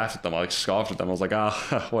like laughed at them. I like scoffed at them. I was like,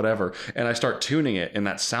 whatever. And I start tuning it, and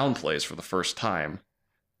that sound plays for the first time.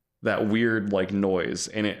 That weird like noise.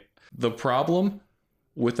 And the problem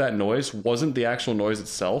with that noise wasn't the actual noise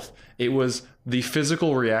itself. It was the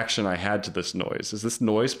physical reaction I had to this noise. As this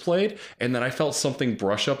noise played, and then I felt something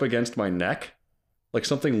brush up against my neck. Like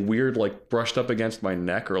something weird like brushed up against my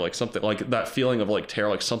neck, or like something like that feeling of like terror,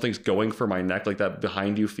 like something's going for my neck, like that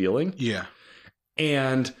behind you feeling. Yeah.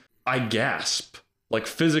 And I gasp, like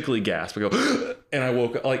physically gasp. I go, and I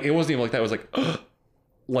woke up. Like it wasn't even like that. It was like,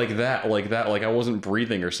 like that. Like I wasn't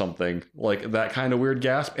breathing or something. Like that kind of weird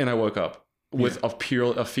gasp. And I woke up with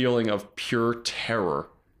a feeling of pure terror,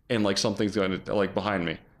 and like something's going to like behind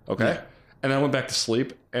me. Okay. Yeah. And then I went back to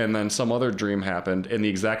sleep, and then some other dream happened, and the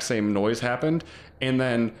exact same noise happened. And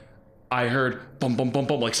then I heard bum, bum, bum,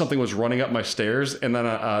 bum, like something was running up my stairs, and then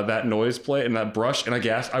that noise played, and that brush, and I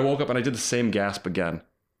gasped. I woke up, and I did the same gasp again.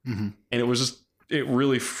 Mm-hmm. And it was just, it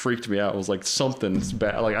really freaked me out. It was like, something's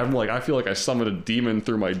bad. Like, I feel like I summoned a demon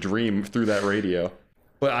through my dream through that radio.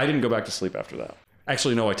 But I didn't go back to sleep after that.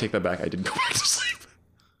 Actually, no, I take that back. I didn't go back to sleep.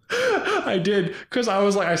 I did, because I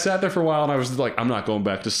was like, I sat there for a while, and I was like, I'm not going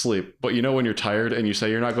back to sleep. But you know when you're tired and you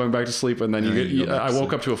say you're not going back to sleep, and then I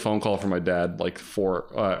woke up to a phone call from my dad like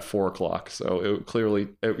 4 o'clock. So it clearly,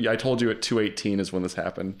 I told you at 2:18 is when this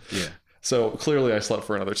happened. Yeah. So clearly I slept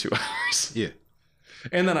for another 2 hours. Yeah.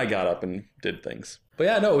 And then I got up and did things. But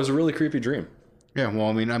yeah, no, it was a really creepy dream. Yeah, well,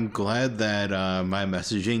 I mean, I'm glad that my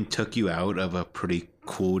messaging took you out of a pretty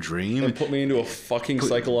cool dream. And put me into a fucking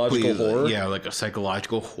psychological horror? Yeah, like a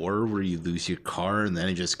psychological horror where you lose your car and then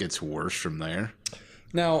it just gets worse from there.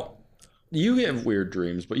 Now, you get weird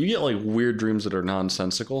dreams, but you get like weird dreams that are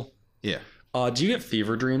nonsensical. Yeah. Do you get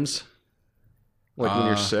fever dreams? Like when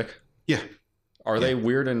you're sick? Yeah. Are they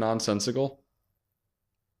weird and nonsensical?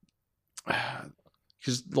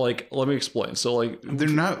 Because, like, let me explain. So, like... They're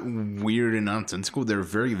not weird and nonsensical. They're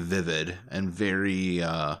very vivid and very,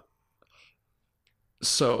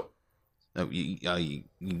 So... Oh, you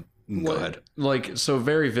go ahead. Like, so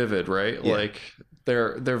very vivid, right? Yeah. Like,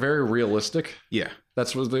 they're very realistic. Yeah.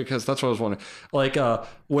 That's what I was wondering. Like,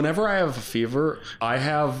 whenever I have a fever, I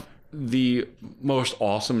have the most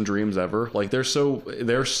awesome dreams ever. Like, they're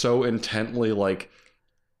so intently, like...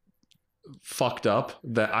 fucked up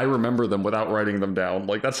that I remember them without writing them down.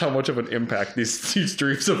 Like that's how much of an impact these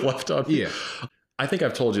dreams have left on me. Yeah. I think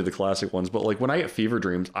I've told you the classic ones, but like when I get fever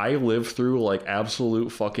dreams, I live through like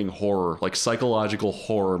absolute fucking horror, like psychological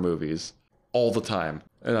horror movies all the time.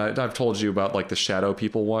 And I've told you about like the Shadow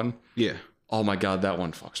People one. Yeah. Oh my God, that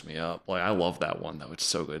one fucks me up. Like I love that one though. It's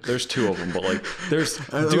so good. There's two of them, but like there's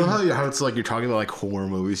I love how it's like you're talking about like horror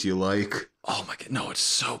movies you like. Oh my God, no, it's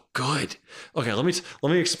so good. Okay, let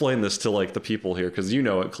me explain this to like the people here because you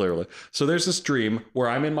know it clearly. So there's this dream where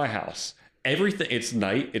I'm in my house. Everything, it's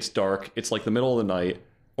night, it's dark, it's like the middle of the night,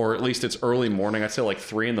 or at least it's early morning. I'd say like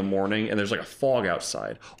 3 a.m, and there's like a fog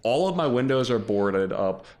outside. All of my windows are boarded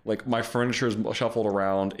up. Like my furniture is shuffled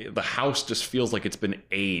around. The house just feels like it's been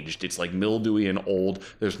aged. It's like mildewy and old.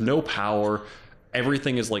 There's no power.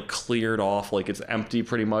 Everything is like cleared off, like it's empty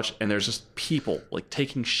pretty much, and there's just people like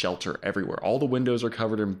taking shelter everywhere. All the windows are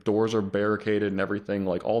covered and doors are barricaded and everything,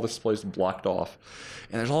 like all this place is blocked off.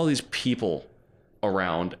 And there's all these people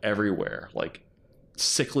around everywhere, like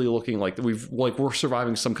sickly looking, like we're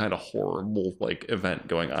surviving some kind of horrible like event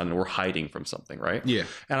going on and we're hiding from something, right? Yeah.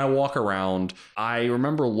 And I walk around. I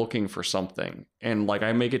remember looking for something, and like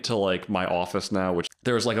I make it to like my office now, which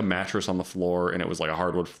there was like a mattress on the floor, and it was like a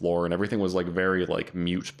hardwood floor, and everything was like very like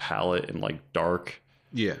mute palette and like dark.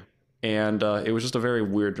 Yeah. And it was just a very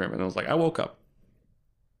weird dream, and I was like, I woke up.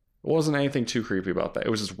 It wasn't anything too creepy about that.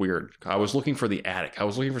 It was just weird. I was looking for the attic. I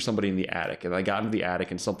was looking for somebody in the attic, and I got into the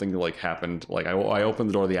attic, and something like happened. Like I opened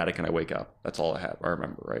the door of the attic, and I wake up. That's all I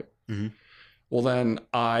remember, right? Mm-hmm. Well, then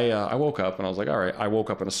I woke up and I was like, all right. I woke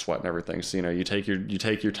up in a sweat and everything. So you take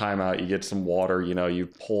your time out. You get some water. You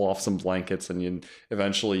pull off some blankets, and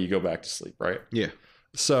eventually you go back to sleep, right? Yeah.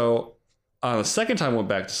 So the second time I went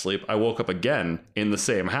back to sleep, I woke up again in the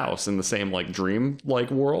same house, in the same like dream like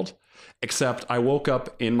world, except I woke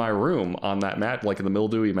up in my room on that mat, like in the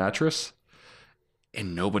mildewy mattress,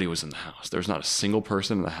 and nobody was in the house. There was not a single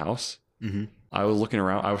person in the house. Mm-hmm. I was looking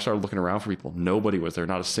around. I started looking around for people. Nobody was there.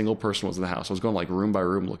 Not a single person was in the house. I was going like room by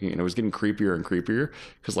room looking, and it was getting creepier and creepier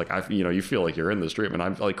because like you feel like you're in this dream, and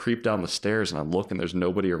I'm like creep down the stairs and I'm looking. There's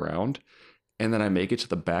nobody around, and then I make it to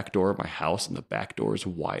the back door of my house, and the back door is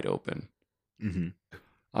wide open. Mm-hmm.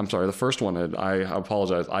 I'm sorry. The first one, I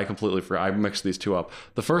apologize. I completely forgot. I mixed these two up.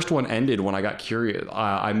 The first one ended when I got curious.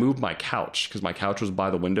 I moved my couch because my couch was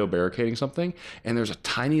by the window barricading something, and there's a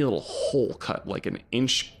tiny little hole cut like an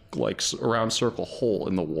inch, like around circle hole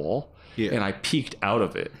in the wall. Yeah. And I peeked out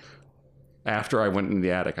of it. After I went in the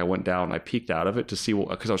attic, I went down and I peeked out of it to see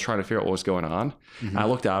because I was trying to figure out what was going on. Mm-hmm. I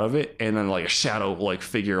looked out of it, and then like a shadow like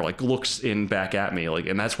figure like looks in back at me, like,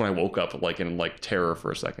 and that's when I woke up like in like terror for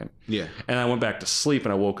a second. Yeah. And I went back to sleep,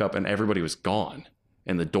 and I woke up and everybody was gone,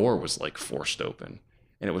 and the door was like forced open,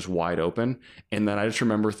 and it was wide open. And then I just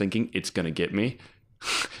remember thinking it's gonna get me.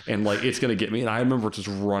 And like it's gonna get me, and I remember just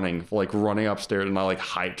running upstairs, and I like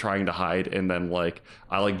trying to hide, and then like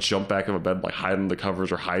I like jump back in my bed, like hide in the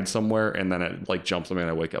covers or hide somewhere, and then it like jumps me and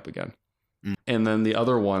I wake up again. And then the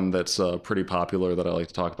other one that's pretty popular that I like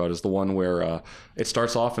to talk about is the one where it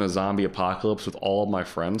starts off in a zombie apocalypse with all of my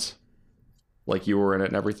friends, like you were in it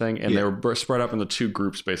and everything, and they were spread up into two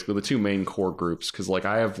groups, basically the two main core groups, because like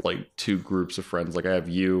I have like two groups of friends, like I have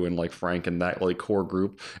you and like Frank and that like core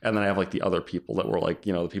group, and then I have like the other people that were like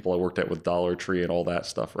the people I worked at with Dollar Tree and all that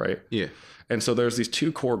stuff, right? Yeah. And so there's these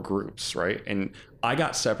two core groups, right? And I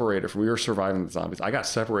got separated we were surviving the zombies. I got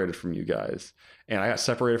separated from you guys, and I got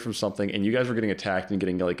separated from something, and you guys were getting attacked and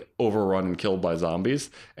getting like overrun and killed by zombies.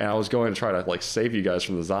 And I was going to try to like save you guys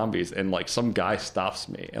from the zombies, and like some guy stops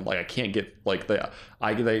me, and like I can't get like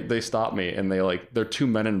they stop me, and they're two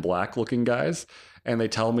Men in Black looking guys, and they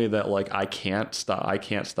tell me that like I can't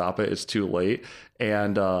stop it. It's too late.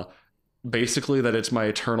 And basically that it's my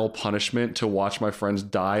eternal punishment to watch my friends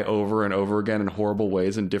die over and over again in horrible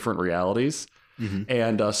ways in different realities. Mm-hmm.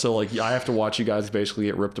 And so like I have to watch you guys basically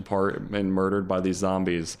get ripped apart and murdered by these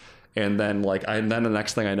zombies. And then the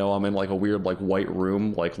next thing I know, I'm in like a weird like white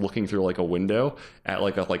room, like looking through like a window at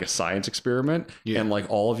like a science experiment. Yeah. And like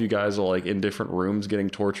all of you guys are like in different rooms getting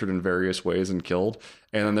tortured in various ways and killed.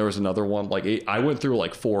 And then there was another one, like I went through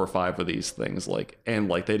like 4 or 5 of these things, like, and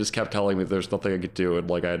like they just kept telling me there's nothing I could do, and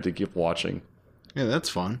like I had to keep watching. Yeah, that's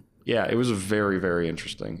fun. Yeah, it was very, very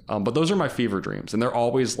interesting. But those are my fever dreams, and they're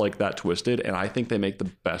always like that twisted, and I think they make the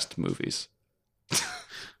best movies.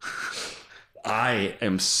 I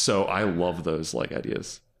love those like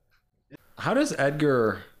ideas. How does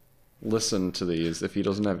Edgar listen to these if he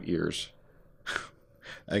doesn't have ears?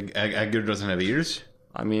 Edgar doesn't have ears?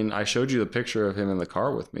 I mean, I showed you the picture of him in the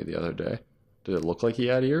car with me the other day. Did it look like he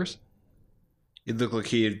had ears? It looked like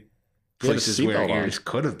he had places where ears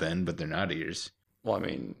could have been, but they're not ears. Well, I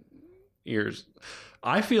mean, ears.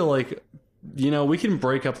 I feel like, we can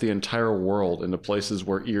break up the entire world into places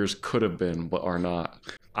where ears could have been but are not.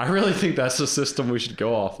 I really think that's the system we should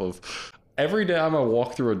go off of. Every time I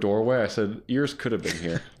walk through a doorway, I said, ears could have been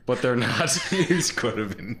here, but they're not. Ears could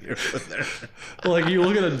have been here, but they're not. Like, you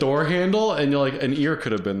look at a door handle, and you're like, an ear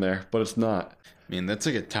could have been there, but it's not. I mean, that's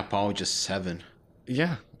like a topologist 7.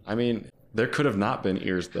 Yeah. I mean, there could have not been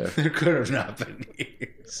ears there. There could have not been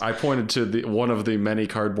ears. I pointed to one of the many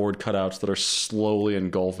cardboard cutouts that are slowly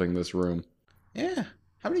engulfing this room. Yeah.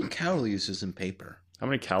 How many calories is in paper? How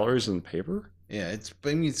many calories in paper? Yeah, it's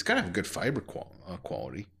got to have good fiber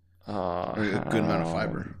quality. Or a good amount of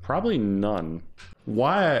fiber. Probably none.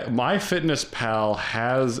 Why? MyFitnessPal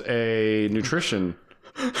has a nutrition.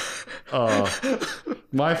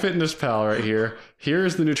 MyFitnessPal right here.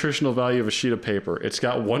 Here's the nutritional value of a sheet of paper. It's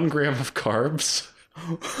got 1 gram of carbs,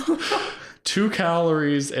 2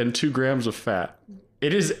 calories, and 2 grams of fat.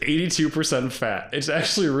 It is 82% fat. It's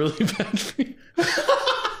actually really bad for you.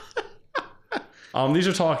 These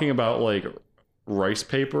are talking about like rice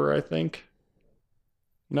paper, I think.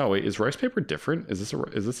 No, wait, is rice paper different? Is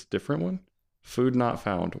this a different one? Food not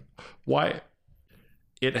found. Why?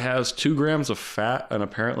 It has 2 grams of fat and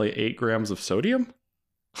apparently 8 grams of sodium?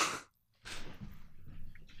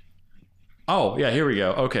 Oh, yeah, here we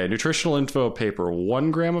go. Okay, nutritional info paper.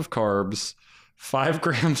 1 gram of carbs, 5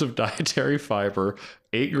 grams of dietary fiber,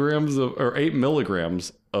 8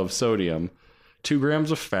 milligrams of sodium, 2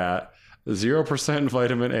 grams of fat, 0%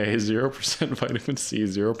 vitamin A, 0% vitamin C,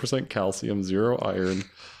 0% calcium, 0 iron.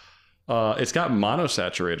 It's got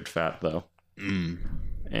monosaturated fat though,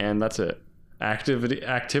 and that's it.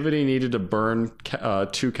 Activity needed to burn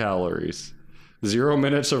 2 calories. 0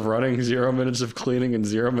 minutes of running, 0 minutes of cleaning, and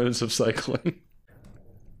 0 minutes of cycling.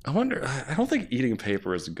 I wonder. I don't think eating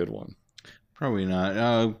paper is a good one. Probably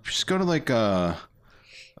not. Just go to like the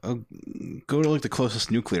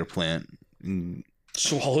closest nuclear plant. And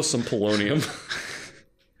Swallow some polonium.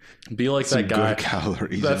 Be like some that guy. good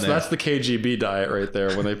calories. That's the KGB diet right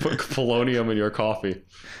there. When they put polonium in your coffee,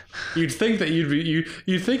 you'd think that you'd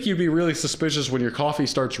be really suspicious when your coffee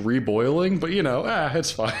starts reboiling, but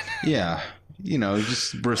it's fine. Yeah,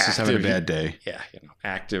 just Bristol's having a bad day. Yeah,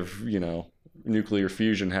 active, nuclear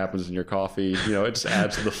fusion happens in your coffee. It just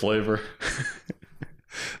adds to the flavor.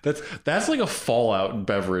 That's like a Fallout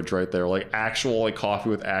beverage right there, like actual coffee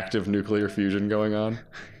with active nuclear fusion going on.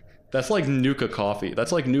 That's like Nuka coffee.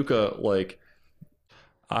 That's like Nuka.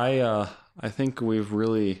 I think we've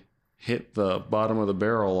really hit the bottom of the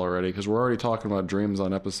barrel already because we're already talking about dreams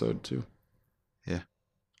on episode 2. Yeah,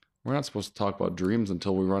 we're not supposed to talk about dreams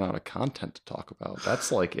until we run out of content to talk about.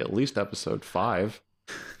 That's like at least episode 5.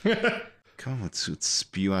 Come on, let's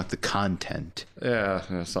spew out the content.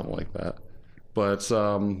 Yeah, something like that. But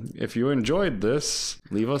if you enjoyed this,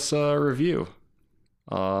 leave us a review.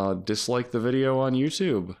 Dislike the video on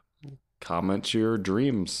YouTube. Comment your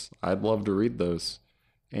dreams. I'd love to read those.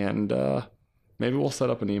 And maybe we'll set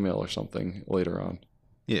up an email or something later on.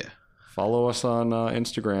 Yeah. Follow us on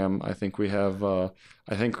Instagram. I think we have. I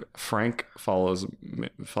think Frank follows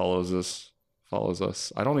us.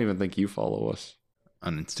 I don't even think you follow us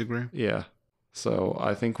On Instagram? Yeah. So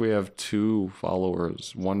I think we have 2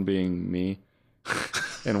 followers. One being me,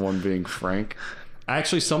 and one being Frank.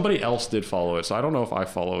 Actually, somebody else did follow it, so I don't know if I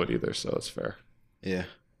follow it either. So that's fair. Yeah.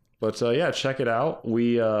 But check it out.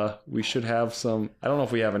 We should have some. I don't know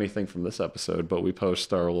if we have anything from this episode, but we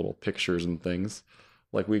post our little pictures and things.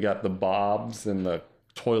 Like we got the bobs and the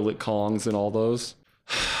toilet Kongs and all those.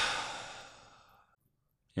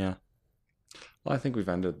 Yeah. Well, I think we've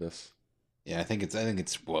ended this. Yeah, I think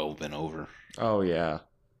it's well been over. Oh yeah.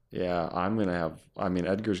 Yeah,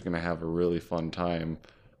 Edgar's gonna have a really fun time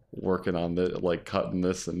working on cutting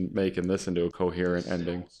this and making this into a coherent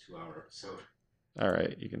ending. 2-hour episode. All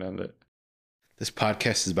right, you can end it. This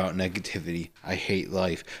podcast is about negativity. I hate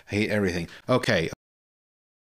life. I hate everything. Okay.